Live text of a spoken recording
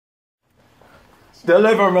The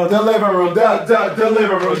living room, the living room, the living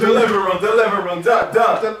room, the living room, the living room, the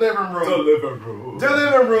living room, the living room. The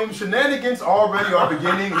living room. Shenanigans already are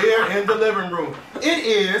beginning here in the living room. It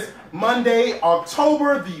is Monday,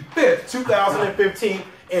 October the 5th, 2015,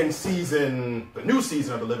 in the new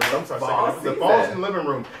season of the living room. The Falls in the Living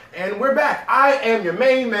Room. And we're back. I am your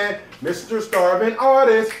main man, Mr. Starvin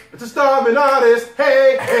Artist. Mr. Starvin Artist.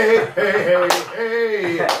 Hey, hey, hey,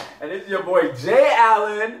 hey, hey. And it's your boy Jay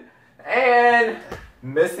Allen. And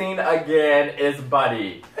missing again is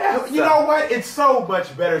Buddy. You know what? It's so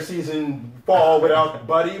much better season fall without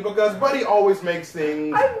Buddy, because Buddy always makes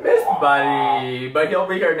things. I miss Buddy, but he'll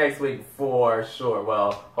be here next week for sure.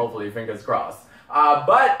 Well, hopefully, fingers crossed.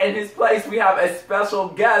 But in his place, we have a special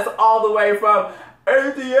guest all the way from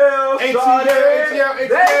ATL.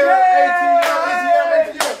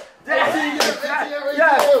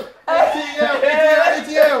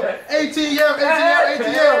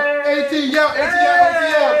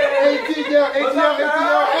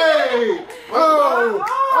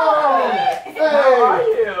 How are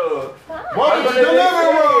you? Welcome to the living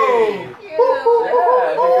room.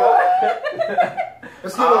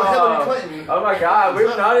 Let's get on Hillary Clinton. Oh my God, we've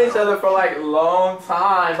known each other for like long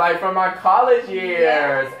time, like from our college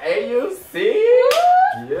years. AUC.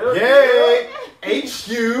 Yay.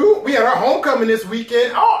 HU. We had our homecoming this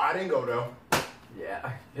weekend. Oh, I didn't go though.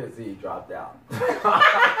 Yeah, because he dropped out.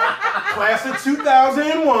 Class of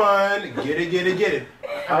 2001. Get it.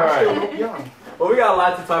 All right. Well, we got a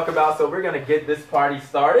lot to talk about, so we're going to get this party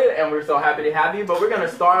started, and we're so happy to have you. But we're going to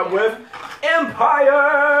start with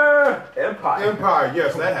Empire. Empire,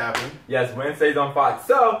 yes, that happened. Yes, Wednesdays on Fox.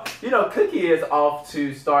 So, you know, Cookie is off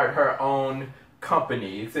to start her own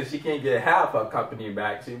company. Since she can't get half her company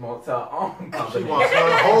back, she wants her own company. She wants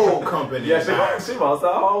her whole company. Yeah, she wants her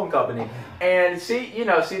own company. And she, you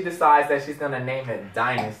know, she decides that she's going to name it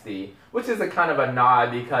Dynasty, which is a kind of a nod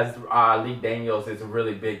because Lee Daniels is a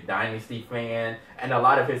really big Dynasty fan. And a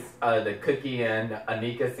lot of his, the Cookie and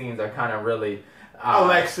Anika scenes are kind of really...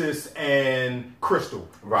 Alexis and Crystal.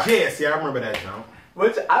 Right. Yes, yeah, I remember that, John.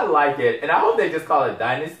 Which I like it. And I hope they just call it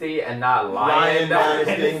Dynasty and not Lion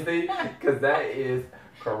Dynasty. Because that is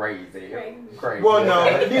crazy. Well, no,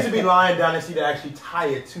 it needs to be Lion Dynasty to actually tie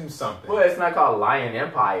it to something. Well, it's not called Lion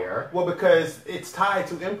Empire. Well, because it's tied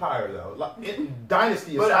to Empire, though.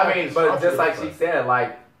 Dynasty is but I mean, but just like she said,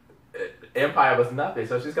 like, Empire was nothing.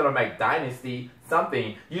 So she's going to make Dynasty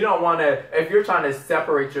something. You don't want to, if you're trying to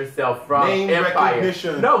separate yourself from Empire.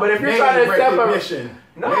 Recognition. No, but if you're trying to separate...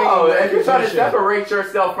 No, if you're trying to separate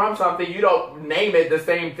yourself from something, you don't name it the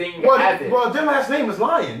same thing as it. Well, their last name is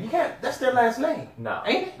Lion. You can't. That's their last name. No,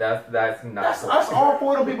 ain't it? That's not. That's all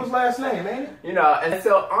four of them people's last name, ain't it? You know, and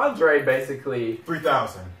so Andre basically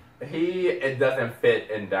 3000. It doesn't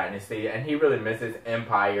fit in Dynasty, and he really misses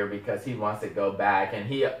Empire because he wants to go back, and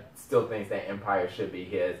he still thinks that Empire should be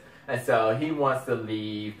his, and so he wants to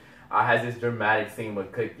leave. Has this dramatic scene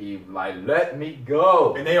with Cookie, like, let me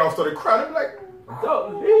go, and they all started crying like.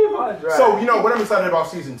 Don't leave Andre. So, you know, what I'm excited about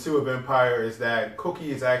season 2 of Empire is that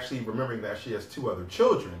Cookie is actually remembering that she has 2 other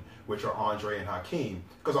children, which are Andre and Hakeem.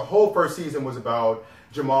 Because the whole first season was about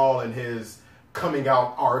Jamal and his coming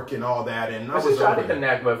out arc and all that. And I was trying to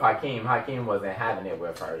connect with Hakeem. Hakeem wasn't having it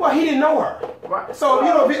with her. Well, he didn't know her. Right. So,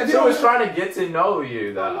 well, you know, she was trying to get to know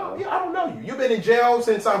you, though. I don't know you. You've been in jail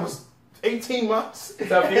since I was 18 months.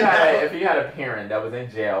 So if you had a parent that was in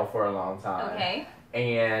jail for a long time. Okay.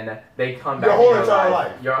 And they come back. Your whole entire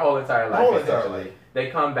life. Your whole entire life, essentially. They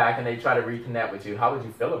come back and they try to reconnect with you. How would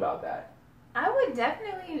you feel about that? I would like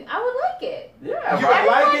it. Yeah, you right.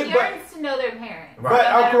 Like Everyone yearns to know their parents.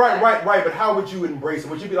 Right. But right. But how would you embrace it?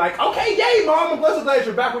 Would you be like, okay, yay, mom, I'm glad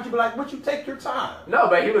you're back? Would you be like, would you take your time? No,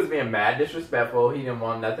 but he was being mad, disrespectful. He didn't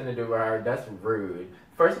want nothing to do with her. That's rude.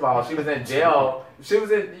 First of all, she was in jail. She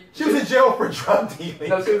was in jail for drug dealing.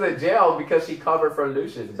 No, she was in jail because she covered for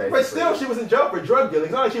Lucius, basically. But still, she was in jail for drug dealing.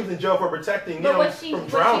 It's not like she was in jail for protecting him from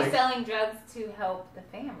drowning. Was she selling drugs to help the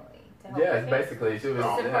family? Yes, basically. She was...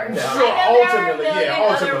 Ultimately.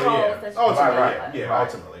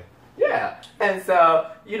 Yeah. And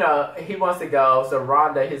so, you know, he wants to go. So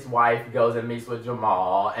Rhonda, his wife, goes and meets with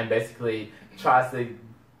Jamal and basically tries to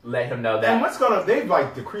let him know that... And they've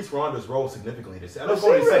like decreased Rhonda's role significantly this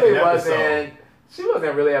episode. She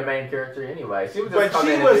wasn't really a main character anyway. She was just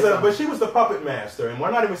but she was the puppet master, and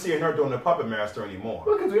we're not even seeing her doing the puppet master anymore.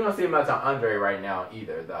 Well, because we don't see much on Andre right now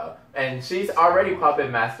either, though. And she's already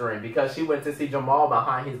puppet mastering because she went to see Jamal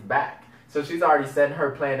behind his back. So she's already setting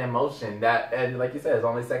her plan in motion. And like you said, it's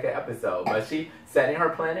only second episode, but she's setting her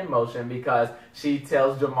plan in motion because she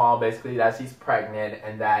tells Jamal basically that she's pregnant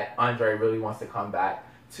and that Andre really wants to come back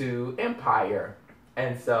to Empire.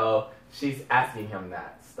 And so she's asking him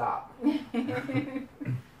that. Stop.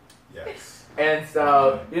 Yes. And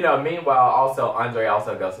so, meanwhile, also, Andre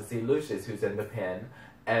also goes to see Lucius, who's in the pen.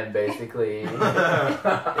 And basically... in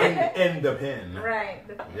the pen. Right.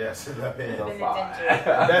 The pen. Yes, in the pen. Penitentiary.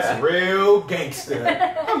 That's real gangster.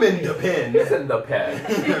 I'm in the pen. He's in the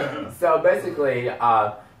pen. So basically,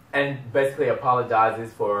 and basically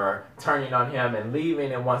apologizes for turning on him and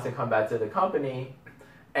leaving and wants to come back to the company.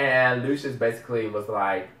 And Lucius basically was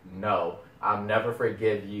like, no, I'll never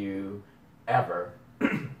forgive you ever.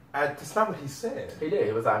 That's not what he said. He did.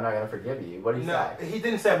 He was like, I'm not going to forgive you. What did he say? He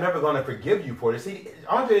didn't say, I'm never going to forgive you for this.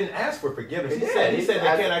 Andre didn't ask for forgiveness. He said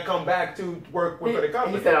that can I come back to work for the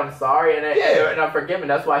company? He said, I'm sorry, and I'm forgiven.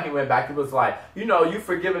 That's why he went back. He was like, you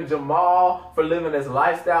forgiven Jamal for living this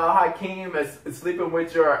lifestyle. Hakeem is sleeping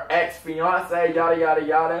with your ex-fiance, yada, yada,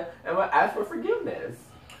 yada. And asked for forgiveness.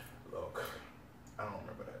 Look, I don't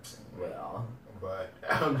remember that scene. Well. But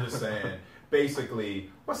I'm just saying, basically,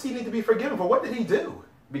 what's he need to be forgiven for? What did he do?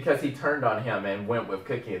 Because he turned on him and went with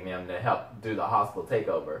Cookie and them to help do the hospital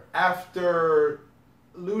takeover. After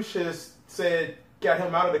Lucius got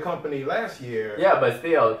him out of the company last year. Yeah, but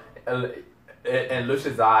still, in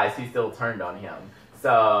Lucius' eyes, he still turned on him.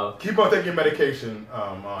 So keep on taking your medication,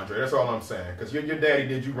 Andre. That's all I'm saying. Because your daddy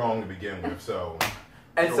did you wrong to begin with. So.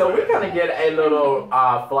 And so we kind of get a little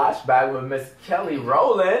flashback with Miss Kelly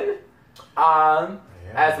Rowland.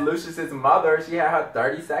 As Lucius's mother, she had her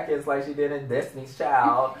 30 seconds like she did in Destiny's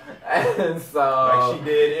Child. And so... Like she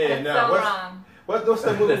did in... what's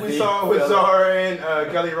the movie we saw with her and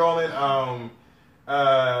Kelly Rowland?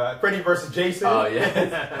 Freddy vs. Jason. Oh,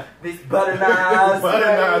 yeah. These butter knives.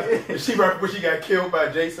 Butter knives. She got killed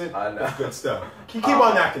by Jason. I know. That's good stuff. Keep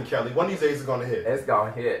on acting, Kelly. One of these days it's going to hit. It's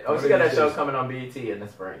going to hit. Oh, she got a show coming on BET in the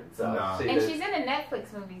spring. So and she's in a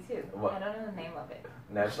Netflix movie, too. What? I don't know the name of it.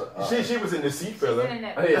 She was in The Seat Filler. She's in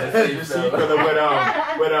a Oh, yeah, The Seat Filler with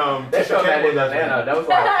they showed that in Atlanta. That was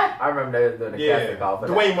like, I remember they were doing a casting call for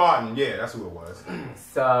Dwayne Martin. Yeah, that's who it was.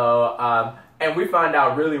 So, and we find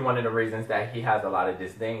out really one of the reasons that he has a lot of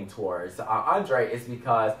disdain towards Andre is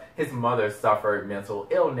because his mother suffered mental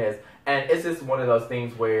illness. And it's just one of those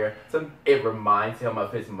things where it reminds him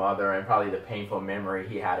of his mother and probably the painful memory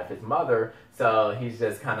he had of his mother. So he's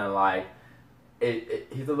just kind of like,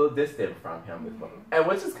 he's a little distant from him. And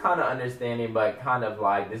which is kind of understanding, but kind of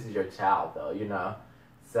like, this is your child though,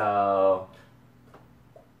 So...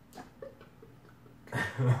 I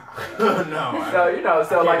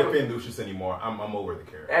so can't defend Lucius anymore. I'm over the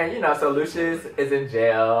character. And so Lucius is in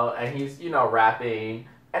jail and he's rapping,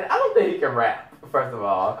 and I don't think he can rap. First of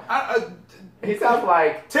all, he sounds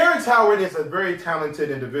like Terrence Howard is a very talented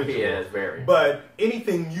individual. He is very, but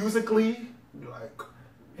anything musically, like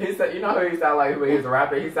he said, who he sound like when he's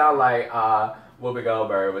rapping? He sound like Whoopi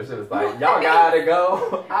Goldberg, when she was like, "Y'all gotta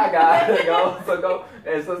go, I gotta go, so go."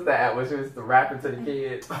 And it's just that when she was rapping to the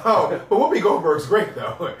kids. Oh, but Whoopi Goldberg's great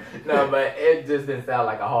though. No, but it just didn't sound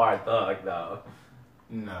like a hard thug though.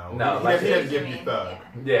 No, he doesn't give you thug.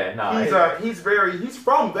 Yeah, no. He's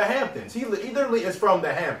from the Hamptons. He literally is from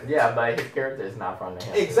the Hamptons. Yeah, but his character is not from the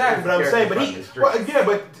Hamptons. Exactly, but I'm saying,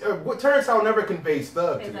 but Terrence Howard never conveys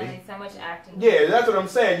thug to me. There's so much acting. Yeah, that's what I'm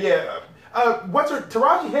saying. Yeah.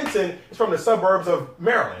 Taraji Henson is from the suburbs of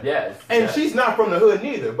Maryland. Yes. And she's not from the hood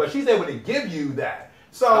neither, but she's able to give you that.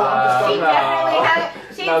 So I'm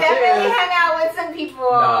just she definitely hung out with some people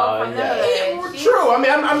from the hood. True. I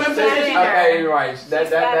mean, I'm saying. Okay, right.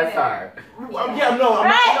 That's her. No.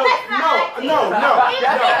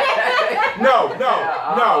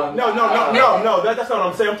 That's not what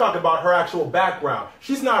I'm saying. I'm talking about her actual background.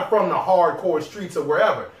 She's not from the hardcore streets or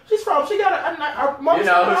wherever. She got a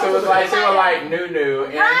she was like Nunu.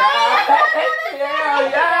 And yes.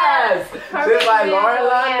 She was like Lauren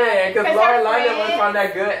London, because Lauren London was from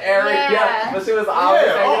that good area, but she was always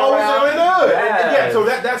in the hood. Yeah, so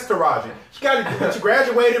that's Taraji. She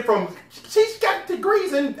graduated from. She's got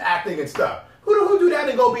degrees in acting and stuff. Who do that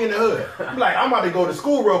and go be in the hood? I'm like, I'm about to go to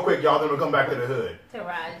school real quick, y'all. Then we'll come back to the hood.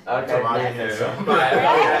 Okay.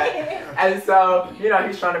 And so,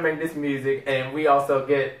 he's trying to make this music, and we also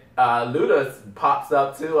get Luda pops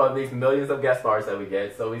up too on these millions of guest stars that we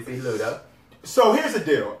get. So we see Luda. So here's the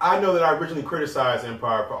deal. I know that I originally criticized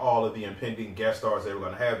Empire for all of the impending guest stars they were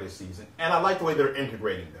going to have this season, and I like the way they're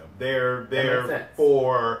integrating them. They're there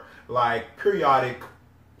for like periodic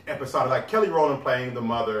episode, like Kelly Rowland playing the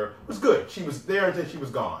mother was good. She was there until she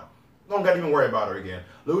was gone. Don't got to even worry about her again.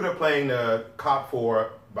 Luda playing the cop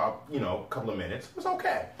for about a couple of minutes was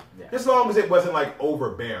okay. Yeah. As long as it wasn't like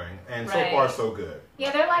overbearing, and so far so good.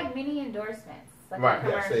 Yeah, they're like mini endorsements. Like right.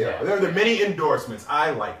 Yes, they are. They're the mini endorsements.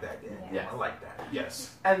 I like that. Yeah. I like that.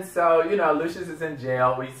 Yes. And so, you know, Lucius is in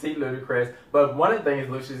jail. We see Ludacris. But one of the things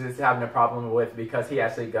Lucius is having a problem with because he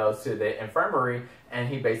actually goes to the infirmary and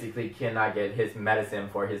he basically cannot get his medicine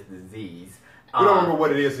for his disease. We don't remember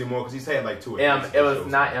what it is anymore because he's had like 2 or 3. It was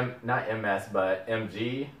not MS, but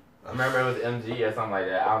MG. I remember it was MG or something like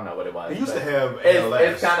that. I don't know what it was. He used to have ALS.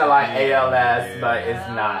 It's kind of like ALS, but it's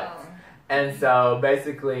not. And so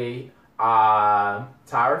basically,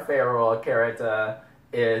 Tyra Farrell character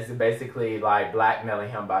is basically like blackmailing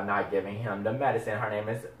him by not giving him the medicine. Her name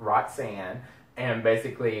is Roxanne, and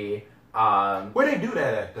basically, where they do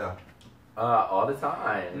that at though? All the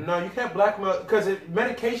time. No, you can't blackmail because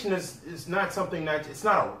medication is not something that it's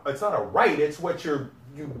not a right. It's what you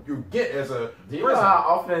get as a Do you know how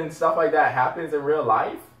often stuff like that happens in real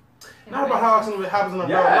life? Not about how often it happens in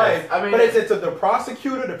real life. I mean, but it's the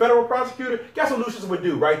prosecutor, the federal prosecutor. Guess what Lucius would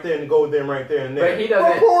do right there and go there, right there and there. But he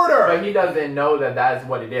doesn't. Reporter. But he doesn't know that that's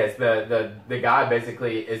what it is. The guy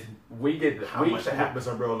basically is. We get how much that happens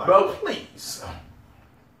in real life. Bro, please,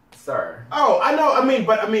 sir. Oh, I know. I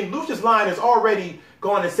mean, Lucius' line is already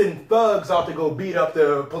going to send thugs out to go beat up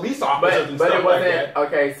the police officers and stuff like that.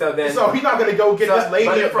 Okay, so he's not going to go get this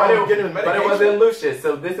lady from getting the medication. But it wasn't Lucius.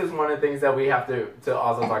 So this is one of the things that we have to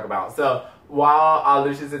also talk about. So while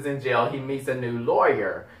Lucius is in jail, he meets a new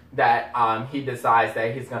lawyer that he decides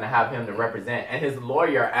that he's going to have him to represent. And his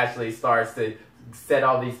lawyer actually starts to set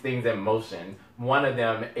all these things in motion. One of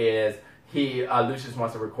them is Lucius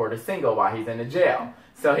wants to record a single while he's in the jail.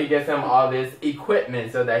 So he gets him all this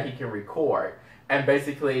equipment so that he can record. And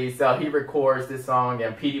basically, so he records this song,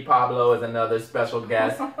 and Petey Pablo is another special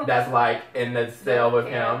guest that's like in the cell with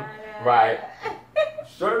him. Right.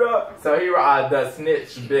 Shut up. So he, the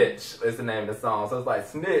Snitch Bitch is the name of the song. So it's like,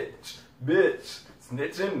 Snitch, Bitch,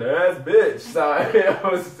 snitching ass bitch. So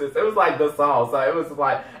it was like the song. So it was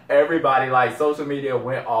like everybody, like social media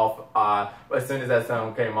went off as soon as that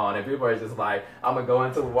song came on, and people were just like, I'm gonna go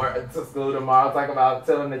into work to school tomorrow, talk about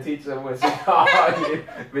telling the teacher when she called you,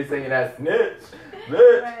 be singing that snitch,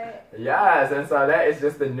 bitch. Right. Yes, and so that is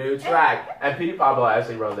just the new track. And Petey Pablo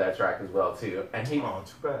actually wrote that track as well too. And he too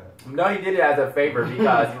bad. No, he did it as a favor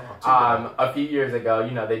because a few years ago,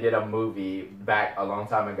 you know, they did a movie back a long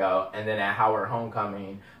time ago, and then at Howard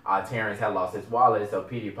Homecoming, Terrence had lost his wallet, so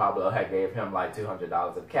Petey Pablo had gave him like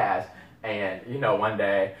 $200 of cash. And you know, one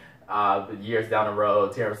day, years down the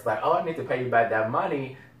road, Terrence was like, "Oh, I need to pay you back that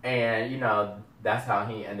money," and you know, that's how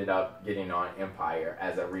he ended up getting on Empire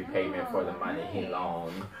as a repayment for the money he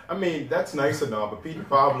loaned. I mean, that's nice and all, but Petey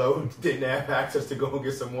Pablo didn't have access to go and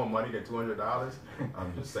get some more money than $200.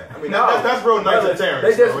 I'm just saying. I mean, that's real nice of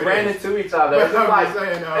Terrence. They just ran into each other. It's just like,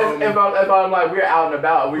 saying, if I'm like, we're out and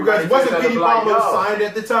about. Because wasn't Petey Pablo signed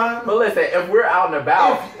at the time? But listen, if we're out and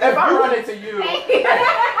about, if I run into you... it's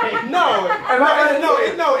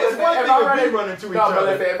one thing if we run into each other. But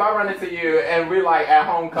listen, if I run into you and we're like at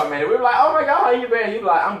homecoming, and we're like, oh my God, how you been? You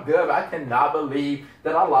like, I'm good, but I cannot believe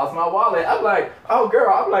that I lost my wallet. I'm like, oh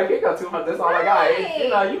girl, I'm like, here got 200, that's all I got. And, you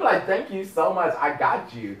know, you like, thank you so much, I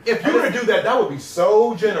got you. If you were to do that, that would be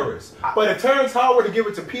so generous. But if Terrence Howard were to give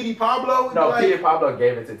it to Petey Pablo, no, Petey Pablo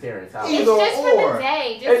gave it to Terrence Howard. It's just for the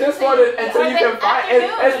day. It's just for the until you can find.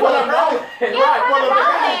 It's for the moment.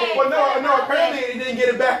 Right. Well, apparently he didn't get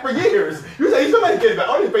it back for years. You say somebody get it back.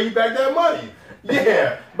 I didn't pay you back that money.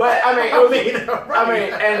 Yeah, but I mean,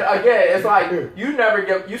 and again, it's like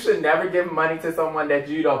you should never give money to someone that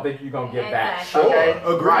you don't think you're gonna get back. Sure, okay?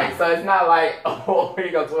 Agreed. Right. So it's not like, oh, here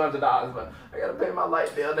you go $200, but I gotta pay my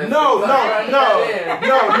light bill. No,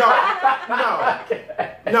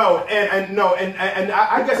 and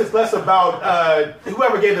I guess it's less about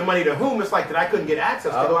whoever gave the money to whom. It's like that I couldn't get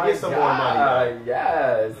access to go get some more money.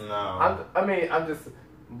 Yes. No. I'm just.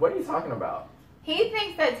 What are you talking about? He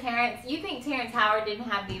thinks that you think Terrence Howard didn't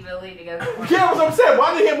have the ability to go to work. Yeah, that's what I'm saying.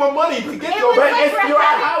 Why did he have more money? But you're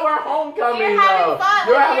at Howard Homecoming, though.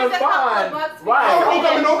 You're having fun. Right.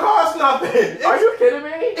 Homecoming don't cost nothing. Are you kidding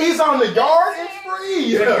me? He's on the yard. It's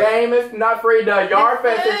free. The game is not free. The Yard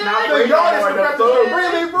Fest is not free. The Yard Fest is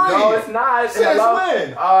really free. No, it's not. Since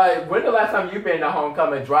when? When the last time you've been to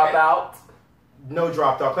Homecoming? Dropout? No,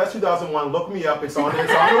 dropped out. Class 2001. Look me up. It's on the web.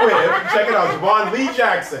 Check it out. Javon Lee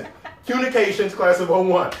Jackson. Communications, class of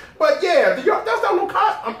 01. But yeah, that's not no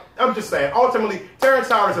cost. I'm just saying, ultimately, Terrence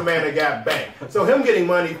Howard is a man that got banked. So him getting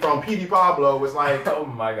money from Petey Pablo was like... oh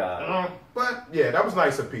my God. But yeah, that was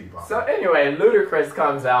nice of Petey Pablo. So anyway, Ludacris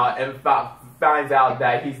comes out and finds out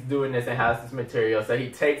that he's doing this and has this material. So he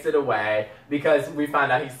takes it away because we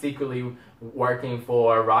find out he's secretly working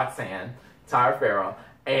for Roxanne, Tyra Farrell,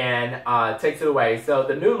 and takes it away. So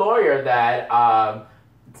the new lawyer that...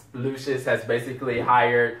 Lucius has basically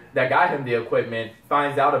hired, that got him the equipment,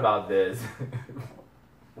 finds out about this.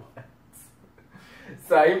 What?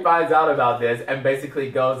 So he finds out about this and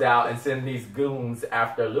basically goes out and sends these goons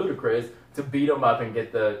after Ludacris to beat him up and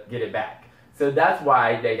get it back. So that's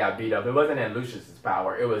why they got beat up. It wasn't in Lucius's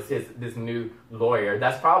power. It was this new lawyer.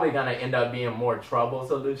 That's probably going to end up being more trouble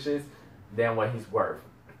to Lucius than what he's worth.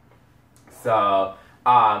 So,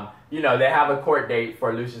 they have a court date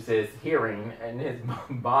for Lucius's hearing and his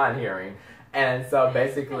bond hearing. And so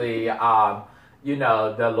basically, the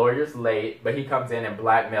lawyer's late, but he comes in and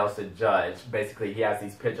blackmails the judge. Basically, he has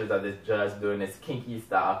these pictures of this judge doing this kinky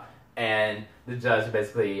stuff, and the judge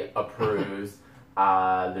basically approves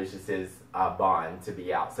Lucius's bond to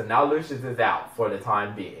be out. So now Lucius is out for the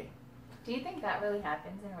time being. Do you think that really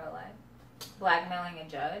happens in real life? Blackmailing a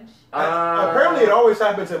judge? Apparently it always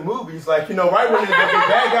happens in movies, like, right when the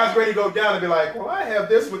bad guy's ready to go down and be like, well, I have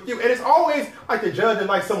this with you. And it's always like the judge in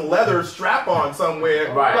like some leather strap on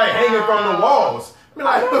somewhere, right, like hanging from the walls.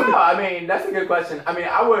 I don't know. I mean, that's a good question. I mean,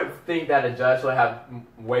 I would think that a judge would have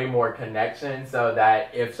way more connection, so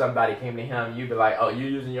that if somebody came to him, you'd be like, oh, you're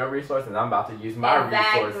using your resources, I'm about to use my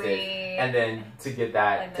resources. And then to get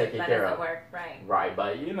that taken care of. Work, right. Right,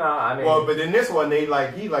 but I mean. Well, but in this one, he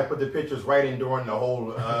put the pictures right in during the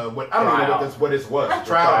whole, I don't know what this was.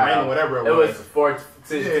 Trial, whatever it was. It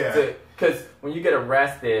was because when you get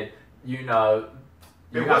arrested,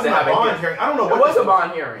 It wasn't a bond hearing. I don't know what it was. A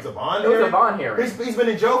bond hearing. It was a bond hearing? It was a bond hearing. He's been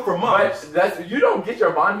in jail for months. But you don't get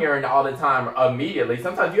your bond hearing all the time immediately.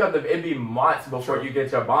 Sometimes you have to, it'd be months before you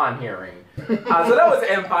get your bond hearing. So that was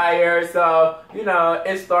Empire. So,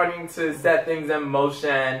 it's starting to set things in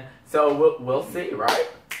motion. So we'll see, right?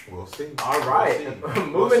 We'll see. All right.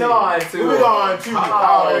 Moving on to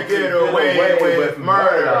How to Get Away with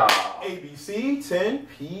Murder. ABC, 10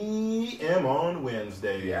 p.m. on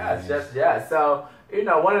Wednesday. Yes. So,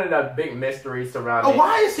 one of the big mysteries surrounding. Oh,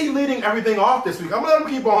 why is he leading everything off this week? I'm gonna let him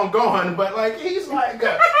keep on going, but he's like,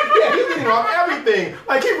 he's leading off everything.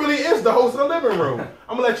 Like he really is the host of the living room.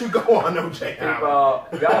 I'm gonna let you go on, Jaye. People,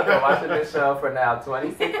 y'all have been watching this show for now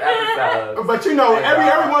 26 episodes. But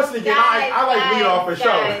every once and again, I like lead off a show.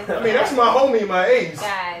 I mean, that's my homie, my ace.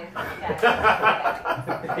 Guys.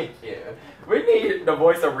 Thank you. We need the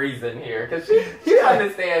voice of reason here, because she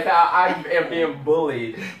understands how I am being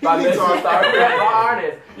bullied by Mr. Starvin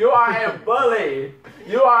Artist. You are a bully.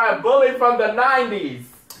 You are a bully from the 90s.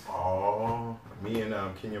 Oh, me and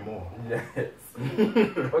Kenya Moore. Yes.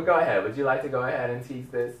 Well, go ahead. Would you like to go ahead and tease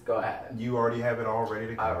this? Go ahead. You already have it all ready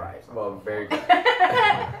to go. All right. Well, very good.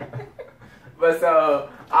 But so,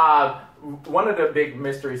 one of the big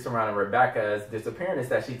mysteries surrounding Rebecca's disappearance is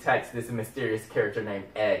that she texts this mysterious character named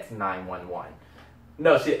X 911.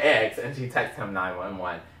 No, she X, and she texts him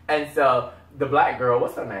 911. And so, the black girl,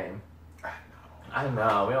 what's her name? I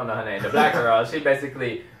know, we don't know her name. The black girl, she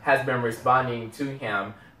basically has been responding to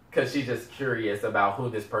him because she's just curious about who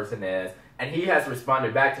this person is. And he has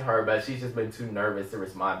responded back to her, but she's just been too nervous to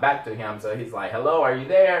respond back to him. So he's like, hello, are you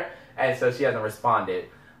there? And so she hasn't responded.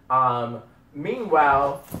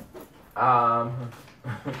 Meanwhile,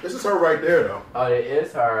 this is her right there, though. Oh, it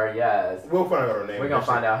is her, yes. We'll find out her name. We're going to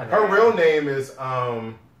find out her name. Her real name is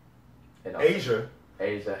Asia.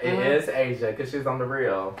 Asia. It is Asia, because she's on The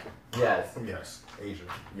Real. Yes. Yes, Asia.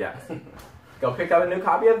 Yes. Go pick up a new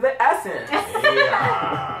copy of The Essence.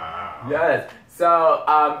 Yeah. Yes.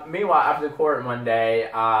 So, meanwhile, after the court one day,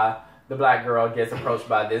 the black girl gets approached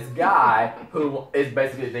by this guy who is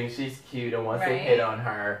basically thinks she's cute and wants to hit on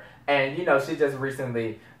her. And, she just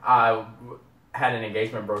recently had an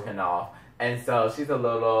engagement broken off. And so she's a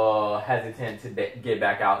little hesitant to get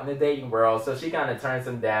back out in the dating world. So she kind of turns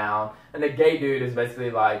him down. And the gay dude is basically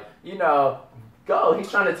like, go. He's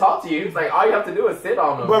trying to talk to you. He's like, all you have to do is sit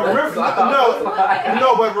on him. But remember,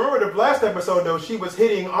 but remember the last episode, though, she was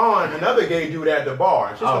hitting on another gay dude at the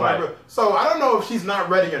bar. So I don't know if she's not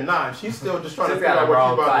ready or not. She's still just trying to figure out what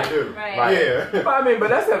she's about to do. Right. Yeah. But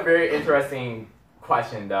that's a very interesting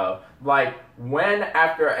question, though. Like, when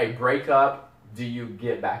after a breakup do you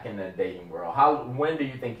get back in the dating world? When do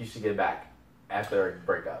you think you should get back after a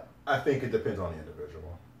breakup? I think it depends on the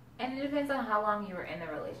individual. And it depends on how long you were in the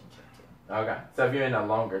relationship, too. Okay. So if you're in a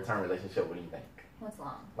longer term relationship, what do you think? What's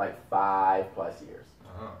long? Like 5+ years.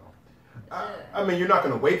 Oh. I mean, you're not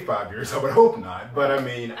going to wait 5 years. I would hope not. But I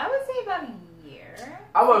mean, I would say about a year.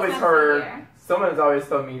 I've always heard, someone's always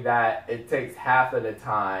told me that it takes half of the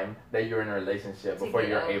time that you're in a relationship before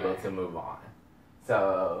you're able to move on.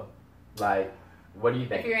 So, like, what do you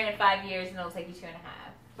think? If you're in it 5 years, and it'll take you 2.5.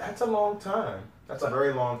 That's a long time. That's a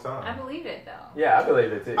very long time. I believe it, though. Yeah, I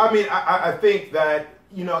believe it, too. I mean, I think that,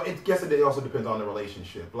 I guess it also depends on the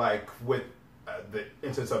relationship. Like, with the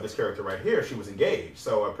instance of this character right here, she was engaged.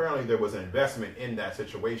 So apparently there was an investment in that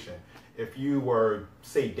situation. If you were,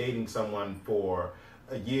 say, dating someone for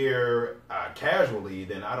a year casually,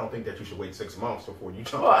 then I don't think that you should wait 6 months before you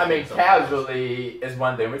jump. Well, I mean, casually is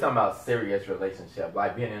one thing. We're talking about serious relationship,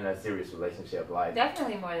 like being in a serious relationship, like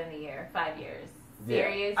Definitely more than a year, 5 years. Yeah.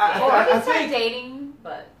 Serious. I Well, we can start think- dating,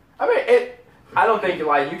 but I mean, I don't think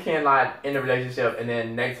like you can like in a relationship and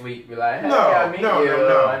then next week be like, hey, No, I meet no, you, no,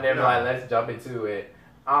 no, and then be no. like, let's jump into it.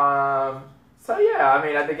 So yeah, I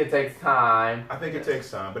mean, I think it takes time. I think it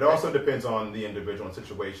takes time, but it also depends on the individual and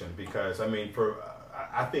situation. Because I mean,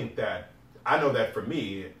 I think that I know that for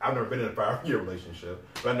me, I've never been in a 5-year relationship,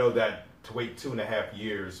 but I know that to wait 2.5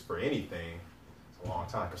 years for anything is a long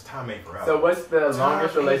time because time ain't forever. So what's the Time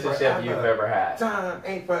longest ain't relationship forever. you've ever had? Time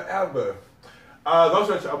ain't forever. Longest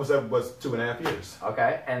relationship I was at was 2.5 years.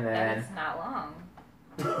 Okay, and that then is not long.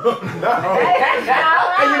 No. That is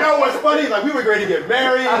not And you long. know what's funny? Like we were ready to get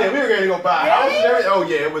married and we were ready to go buy a house and everything. Oh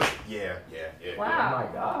yeah, it was yeah. Wow. oh my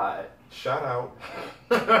god, Shout out.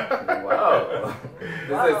 whoa, this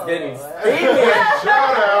Whoa. is getting steamy.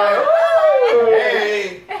 Shout out.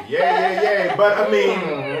 Yay. Yeah. But I mean,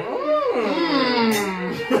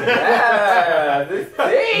 Yeah, this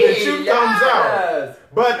The shoe comes out. yes.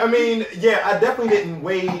 But I mean, yeah, I definitely didn't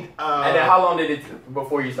wait. And then how long did it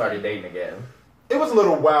before you started dating again? It was a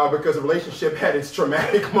little while because the relationship had its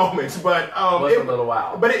traumatic moments, but Was a little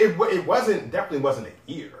while. But it definitely wasn't a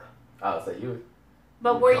year. Oh, so you.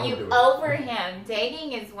 But were Don't you do it. over him?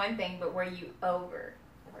 Dating is one thing, but were you over?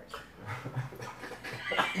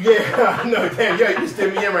 Yeah, no, damn, yeah, you just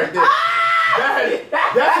did me in right there.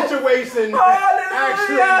 That situation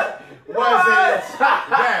actually wasn't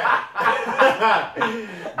bad.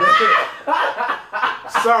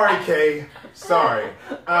 Sorry, Kay. Sorry.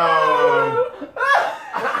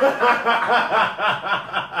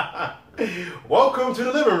 Welcome to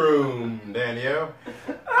the living room, Danielle.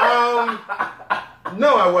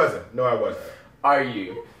 No, I wasn't. Are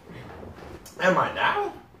you? Am I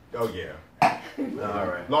now? Oh yeah. All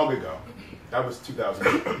right. Long ago. That was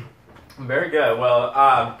 2008. Very good.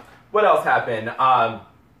 Well, what else happened?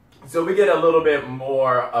 So we get a little bit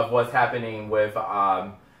more of what's happening with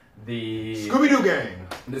the Scooby-Doo gang.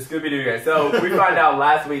 The Scooby-Doo gang. So we find out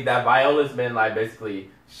last week that Viola's been like basically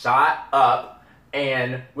shot up,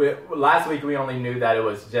 and last week we only knew that it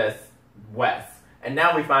was just Wes, and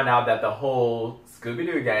now we find out that the whole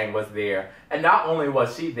Scooby-Doo gang was there, and not only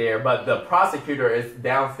was she there, but the prosecutor is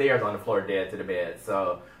downstairs on the floor dead to the bed.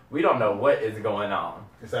 So we don't know what is going on.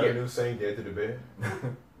 Is that a new saying, dead to the bed?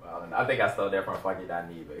 Well, I think I stole that from fucking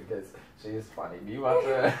Danni because she's funny. Do you want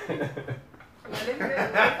to? What is it? No.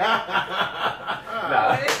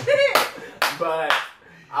 What is it? But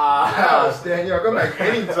Ouch, Danielle, come back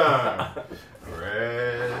anytime.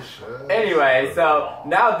 Precious. anyway, so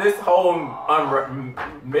now this whole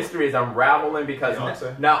mystery is unraveling because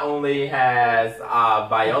Beyonce. not only has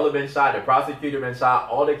Viola been shot, the prosecutor been shot,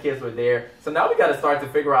 all the kids were there. So now we got to start to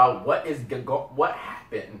figure out what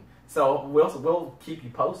happened. So we'll keep you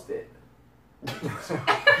posted. We'll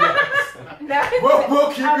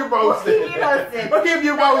keep you posted. We'll keep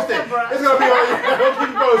you posted. It's gonna be on. We'll keep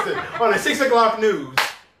you posted on the 6 o'clock news.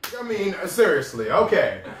 I mean, seriously.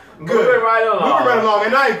 Okay. Good. Moving right along. Moving right along,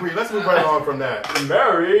 and I agree. Let's move right along from that.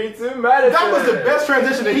 Married to Madison. That was the best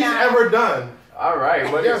transition that he's ever done. All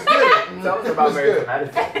right. What Yes, good. Tell us about That's Married to good.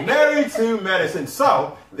 Madison. Married to Medicine.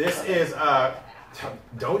 So this is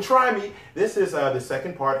don't try me. This is the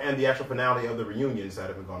second part and the actual finale of the reunions that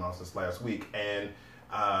have been going on since last week. And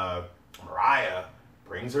Mariah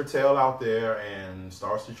brings her tail out there and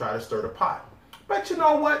starts to try to stir the pot. But you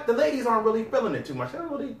know what? The ladies aren't really feeling it too much. They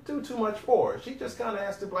don't really do too much for her. She just kind of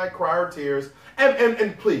has to like cry her tears.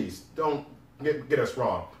 And please don't get us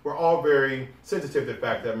wrong. We're all very sensitive to the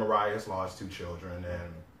fact that Mariah has lost 2 children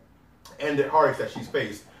and the heartaches that she's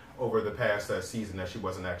faced over the past season that she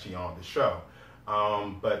wasn't actually on the show.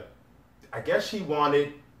 But I guess she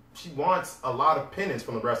wants a lot of penance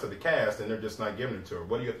from the rest of the cast, and they're just not giving it to her.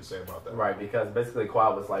 What do you have to say about that? Right, because basically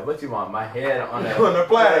Quad was like, "What you want? My head on a On the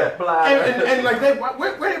platter. platter." And like, where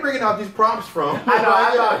are they bringing out these props from? I know,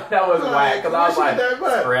 I thought that was Like, whack because I was where like, she did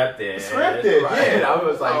that at? scripted. Scripted, yeah. I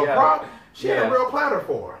was like, yeah. Prop, she had Yeah. a real platter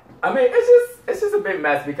for her. I mean, it's just a big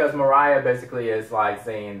mess because Mariah basically is like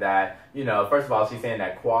saying that, you know, first of all, she's saying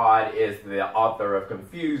that Quad is the author of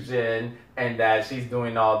confusion and that she's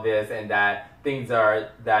doing all this and that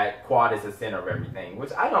that Quad is the center of everything,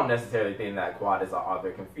 which I don't necessarily think that Quad is the author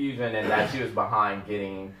of confusion and that she was behind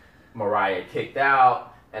getting Mariah kicked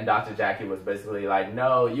out. And Dr. Jackie was basically like,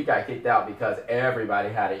 no, you got kicked out because everybody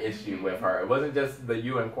had an issue with her. It wasn't just the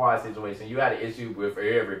you and Quad situation. You had an issue with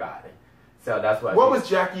everybody. So that's what. What was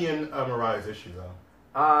Jackie and Mariah's issue though?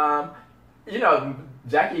 You know,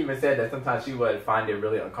 Jackie even said that sometimes she would find it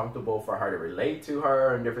really uncomfortable for her to relate to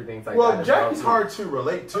her and different things like that. Well, Jackie's hard to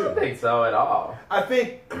relate to. I don't think so at all. I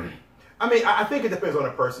think it depends on the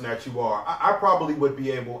person that you are. I probably would be,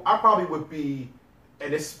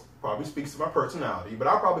 and this probably speaks to my personality, but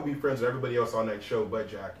I'll probably be friends with everybody else on that show but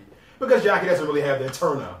Jackie. Because Jackie doesn't really have that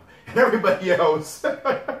turn up. And everybody else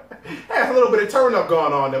has a little bit of turn up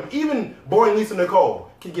going on them. Even boring Lisa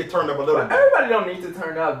Nicole can get turned up a little bit. Everybody don't need to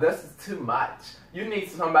turn up. This is too much. You need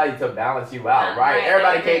somebody to balance you out, right? Right,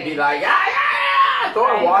 Everybody right, can't be like,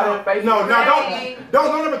 throwing water in face. No,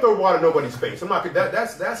 don't ever throw water in nobody's face. I'm not.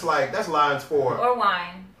 That's lines for. Or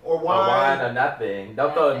wine. Or Or wine or nothing.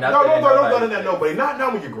 Don't throw nothing. No, don't throw nothing in at nobody.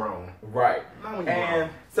 Not when you're grown. Right. Not when you're And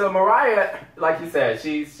grown. so Mariah, like you said,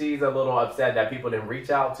 she's a little upset that people didn't reach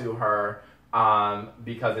out to her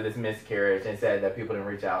because of this miscarriage, and said that people didn't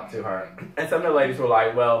reach out to her. And some of the ladies were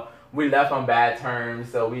like, well, we left on bad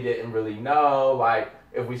terms, so we didn't really know, like,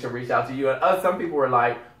 if we should reach out to you. And some people were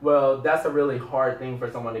like, well, that's a really hard thing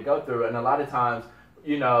for someone to go through. And a lot of times,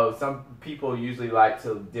 you know, some people usually like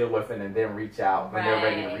to deal with it and then reach out when they're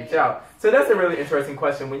ready to reach out. So that's a really interesting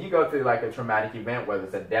question. When you go through like a traumatic event, whether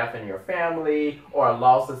it's a death in your family or a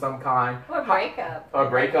loss of some kind. Or breakup. Or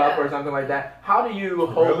breakup or something like that. How do you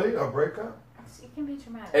hold... Really? A breakup? It can be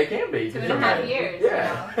traumatic. It can be. 2.5 years.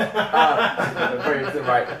 Yeah.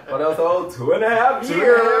 Right. What else? Oh, 2.5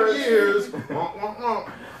 2.5 years. years.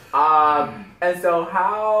 And so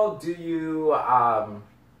how do you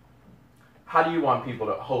want people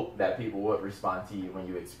to hope that people would respond to you when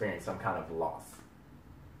you experience some kind of loss?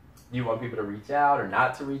 Do you want people to reach out or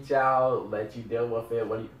not to reach out, let you deal with it?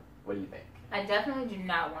 What do you think? I definitely do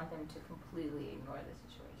not want them to completely ignore the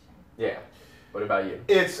situation. Yeah. What about you?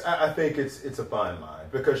 I think it's a fine line,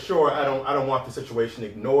 because sure, I don't want the situation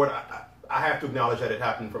ignored. I have to acknowledge that it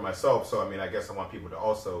happened for myself, so I mean, I guess I want people to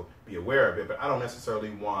also be aware of it, but I don't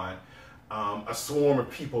necessarily want a swarm of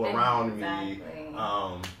people around me,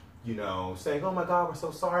 you know, saying, "Oh my God, we're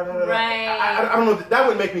so sorry." Right. I don't know. That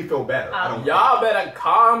would make me feel better. Y'all better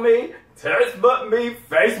call me, Facebook me,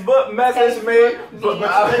 Facebook message me,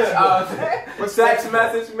 text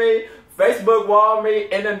message me, Facebook wall me,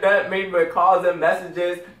 internet me with calls and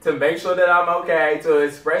messages to make sure that I'm okay, to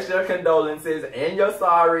express your condolences and your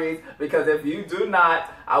sorries, because if you do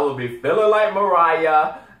not, I will be feeling like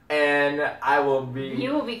Mariah, and I will be...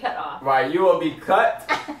 You will be cut off. Right, you will be cut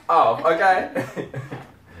off, okay?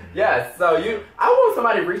 Yes, so I want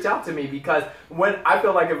somebody to reach out to me, because when I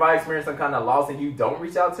feel like if I experience some kind of loss and you don't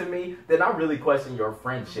reach out to me, then I really question your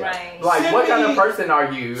friendship. Right. Like, what kind of person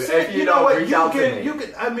are you if you don't reach out to me?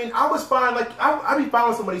 I mean, I was fine. Like, I'd be fine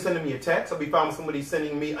with somebody sending me a text. I'd be fine with somebody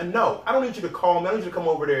sending me a note. I don't need you to call me. I don't need you to come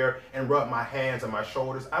over there and rub my hands and my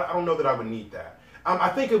shoulders. I don't know that I would need that. I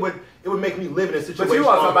think it would make me live in a situation. But you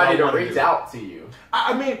want somebody to reach out to you.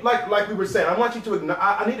 I mean, like we were saying, I want you to.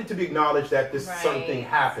 I need it to be acknowledged that this something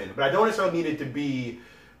happened, but I don't necessarily need it to be.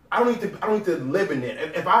 I don't need to live in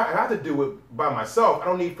it. If I have to do it by myself, I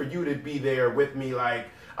don't need for you to be there with me. Like,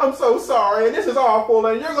 I'm so sorry, and this is awful,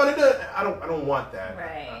 and you're gonna do it. I don't want that.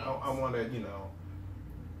 Right. I want to,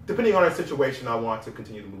 depending on the situation, I want to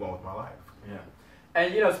continue to move on with my life. Yeah.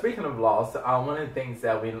 And, speaking of loss, one of the things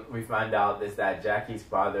that we find out is that Jackie's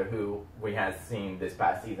father, who we had seen this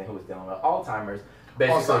past season, who was dealing with Alzheimer's.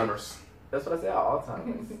 Alzheimer's. That's what I said,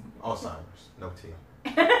 Alzheimer's. Alzheimer's. No T.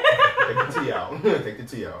 Take the T out. Take the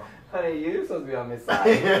T out. Honey, you're supposed to be on this side.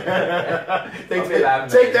 Take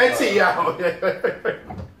that T out.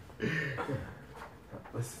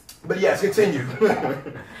 But yes, continue.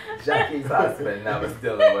 Jackie's husband that was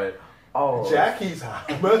dealing with... Oh, Jackie's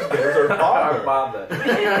husband was her father. Her father.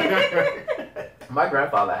 My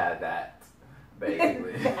grandfather had that,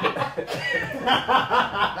 basically.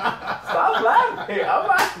 Stop laughing! Oh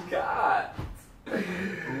my God!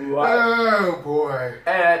 What? Oh boy!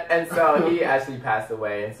 And so he actually passed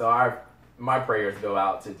away, and so my prayers go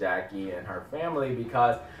out to Jackie and her family,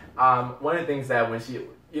 because one of the things that when she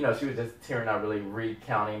was just tearing up, really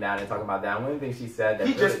recounting that and talking about that. And one of the things she said that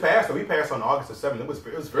he just passed. So he passed on August the 7th. It was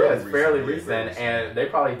fairly recent. And they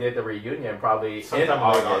probably did the reunion sometime in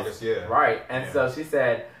August. Yeah. Right. And so she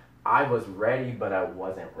said, "I was ready, but I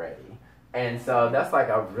wasn't ready." And so that's like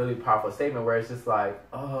a really powerful statement, where it's just like,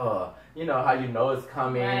 how it's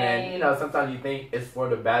coming, and sometimes you think it's for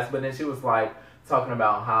the best, but then she was like talking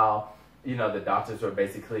about how the doctors were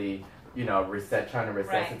basically trying to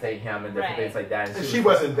resuscitate him and different things like that. And she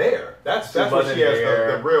wasn't there. That's what she has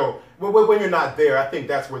the real... When you're not there, I think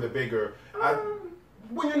that's where the bigger...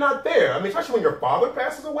 when you're not there. I mean, especially when your father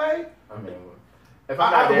passes away. I mean, If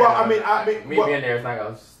I'm not there, me being there is not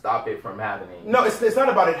going to stop it from happening. No, it's not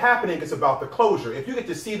about it happening. It's about the closure. If you get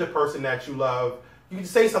to see the person that you love, you can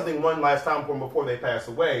say something one last time for them before they pass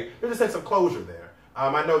away. There's a sense of closure there.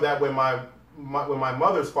 I know that when my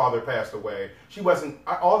mother's father passed away, she wasn't.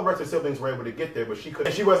 All the rest of her siblings were able to get there, but she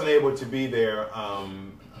couldn't. She wasn't able to be there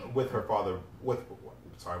with her father, with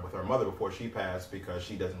her mother before she passed because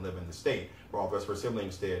she doesn't live in the state where all the rest of her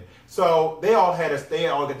siblings did. So they all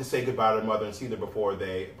get to say goodbye to their mother and see them before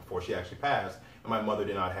she actually passed. And my mother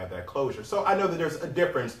did not have that closure. So I know that there's a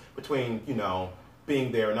difference between, you know,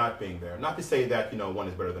 being there or not being there. Not to say that, you know, one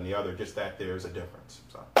is better than the other, just that there's a difference.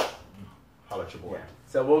 So I'll let your boy. Yeah.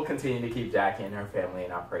 So we'll continue to keep Jackie and her family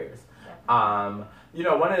in our prayers. You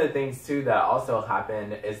know, one of the things too that also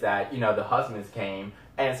happened is that, you know, the husbands came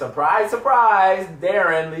and surprise, surprise,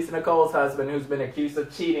 Darren, Lisa Nicole's husband, who's been accused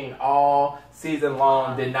of cheating all season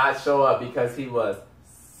long, did not show up because he was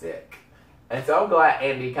sick. And so I'm glad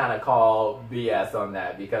Andy kind of called BS on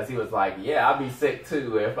that because he was like, yeah, I'd be sick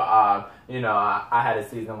too if, you know, I had a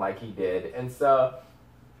season like he did. And so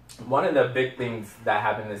one of the big things that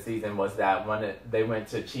happened this season was that when they went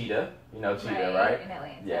to Cheetah, you know Cheetah, right? In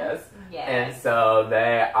Atlanta. Yes. Yes. And so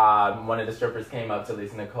they, one of the strippers came up to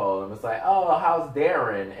Lisa Nicole and was like, oh, how's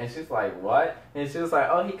Darren? And she's like, what? And she was like,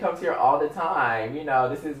 oh, he comes here all the time. You know,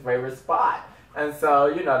 this is his favorite spot. And so,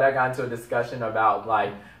 you know, that got into a discussion about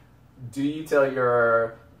like, do you tell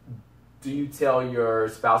your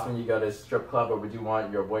spouse when you go to the strip club, or would you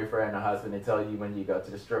want your boyfriend or husband to tell you when you go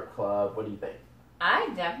to the strip club? What do you think? I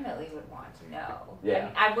definitely would want to know. Yeah. I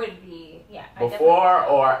mean, I would be, yeah. Before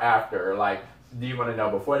or after? Like, do you want to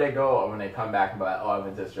know before they go or when they come back and be like, oh, I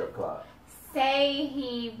went to the strip club? Say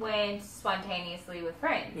he went spontaneously with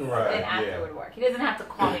friends. Right, Then after would work. He doesn't have to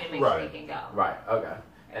call me to make sure he can go. Right, okay.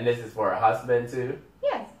 And this is for a husband too?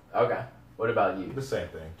 Yes. Okay. What about you? The same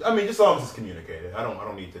thing. I mean, just as long as it's communicated. I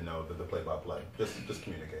don't need to know the play-by-play. Just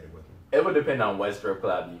communicate it with me. It would depend on what strip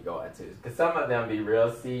club you go into. Because some of them be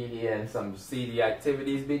real seedy and some seedy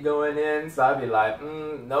activities be going in. So I'd be like,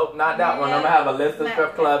 nope, not that one. I'm going to have a list of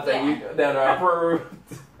strip clubs that are approved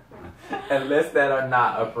and lists that are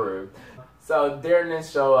not approved. So Darren didn't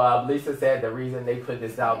show up. Lisa said the reason they put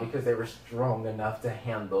this out because they were strong enough to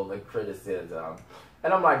handle the criticism.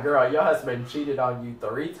 And I'm like, girl, your husband cheated on you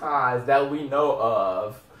 3 times that we know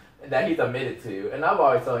of, that he's admitted to. And I've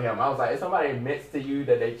always told him, I was like, if somebody admits to you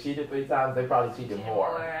that they cheated 3 times, they probably cheated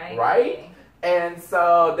more. Right? And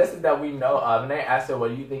so this is that we know of. And they asked her, well,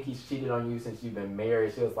 do you think he's cheated on you since you've been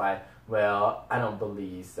married? She was like, well, I don't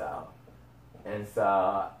believe so. And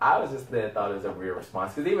so I was just thought it was a weird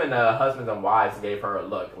response. Because even the husbands and wives gave her a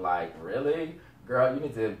look like, really? Girl, you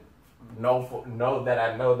need to know that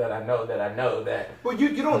I know that I know that I know that. Well, you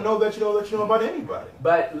don't know that you know about anybody.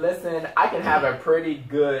 But listen, I can have a pretty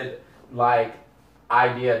good like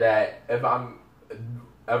idea that if I'm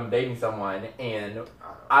dating someone and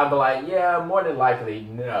I'm like, yeah, more than likely,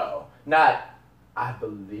 no, not I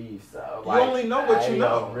believe so. You only know what you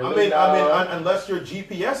know. Really I mean, unless you're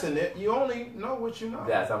GPSing it, you only know what you know.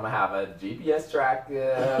 Yes, I'm gonna have a GPS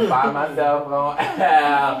tracker by myself on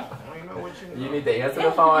app. You need to answer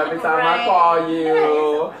the phone every time I call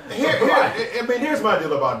you. Here's my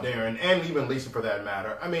deal about Darren, and even Lisa for that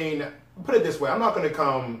matter. I mean, put it this way, I'm not going to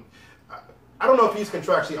come. I don't know if he's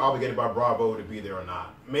contractually obligated by Bravo to be there or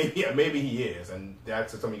not. Maybe he is, and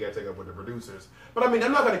that's something you got to take up with the producers. But I mean,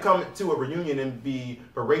 I'm not going to come to a reunion and be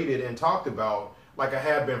berated and talked about like I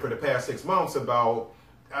have been for the past 6 months about,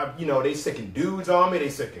 you know, they sicking dudes on me, they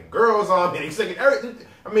sicking girls on me, they sicking everything.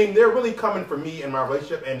 I mean, they're really coming for me and my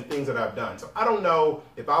relationship and the things that I've done. So I don't know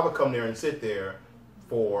if I would come there and sit there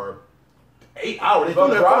for 8 hours. They've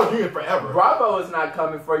been there for forever. Bravo is not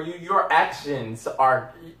coming for you. Your actions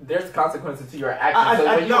are, there's consequences to your actions.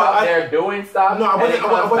 So when you're out there doing stuff, no, I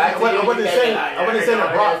wasn't saying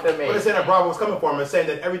that Bravo was coming for him. I'm saying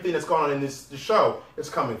that everything that's going on in this show is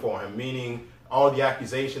coming for him, meaning all the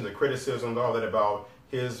accusations, the criticism, all that about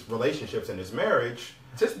his relationships and his marriage.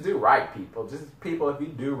 Just do right, people. If you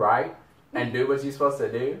do right and do what you're supposed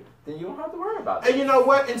to do, then you don't have to worry about it. And you know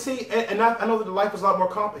what? And see, and I know that life is a lot more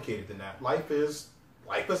complicated than that. Life is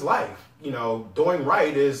life. You know, doing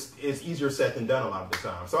right is easier said than done a lot of the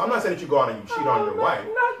time. So I'm not saying that you go out and you cheat on your wife.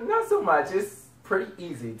 Not so much. It's pretty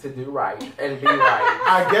easy to do right and be right.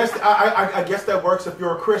 I guess that works if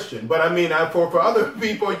you're a Christian. But I mean, for other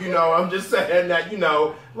people, you know, I'm just saying that, you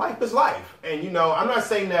know, life is life. And, you know, I'm not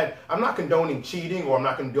saying that I'm not condoning cheating or I'm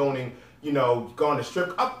not condoning, you know, going to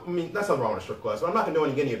strip. I mean, that's nothing wrong with strip clubs. But I'm not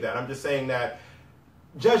condoning any of that. I'm just saying that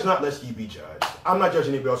judge not lest ye be judged. I'm not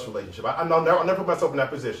judging anybody else's relationship. I'll never put myself in that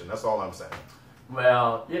position. That's all I'm saying.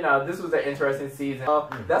 Well, you know, this was an interesting season.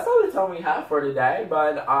 That's all the time we have for today.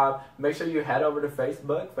 But make sure you head over to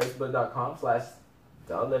Facebook,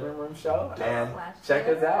 facebook.com/The Living Room Show, and check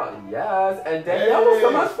us out. Yes, and Danielle was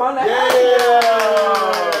so much fun to have you.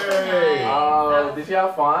 Oh, did you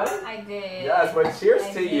have fun? I did. Yes, but cheers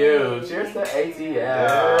to you. Cheers to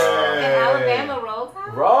ATL. And Alabama Roll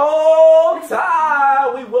Tide? Roll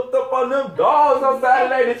Tide! We whooped up on them dogs on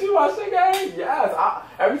Saturday. Did you watch the game? Yes.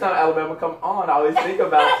 Every time Alabama come on, I always think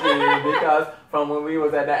about you because from when we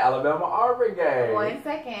was at that Alabama Auburn game. 1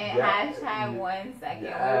 second. Yeah. Hashtag 1 second.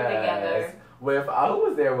 Yes. We were together. With who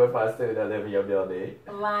was there with us too that live in your building?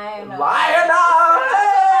 Lionel. Lionel!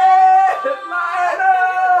 Hey!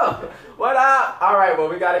 Lionel! What up? All right, well,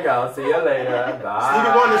 we gotta go. See you later. Bye.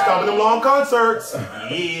 Stevie Wonder stopping them long concerts.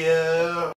 Yeah.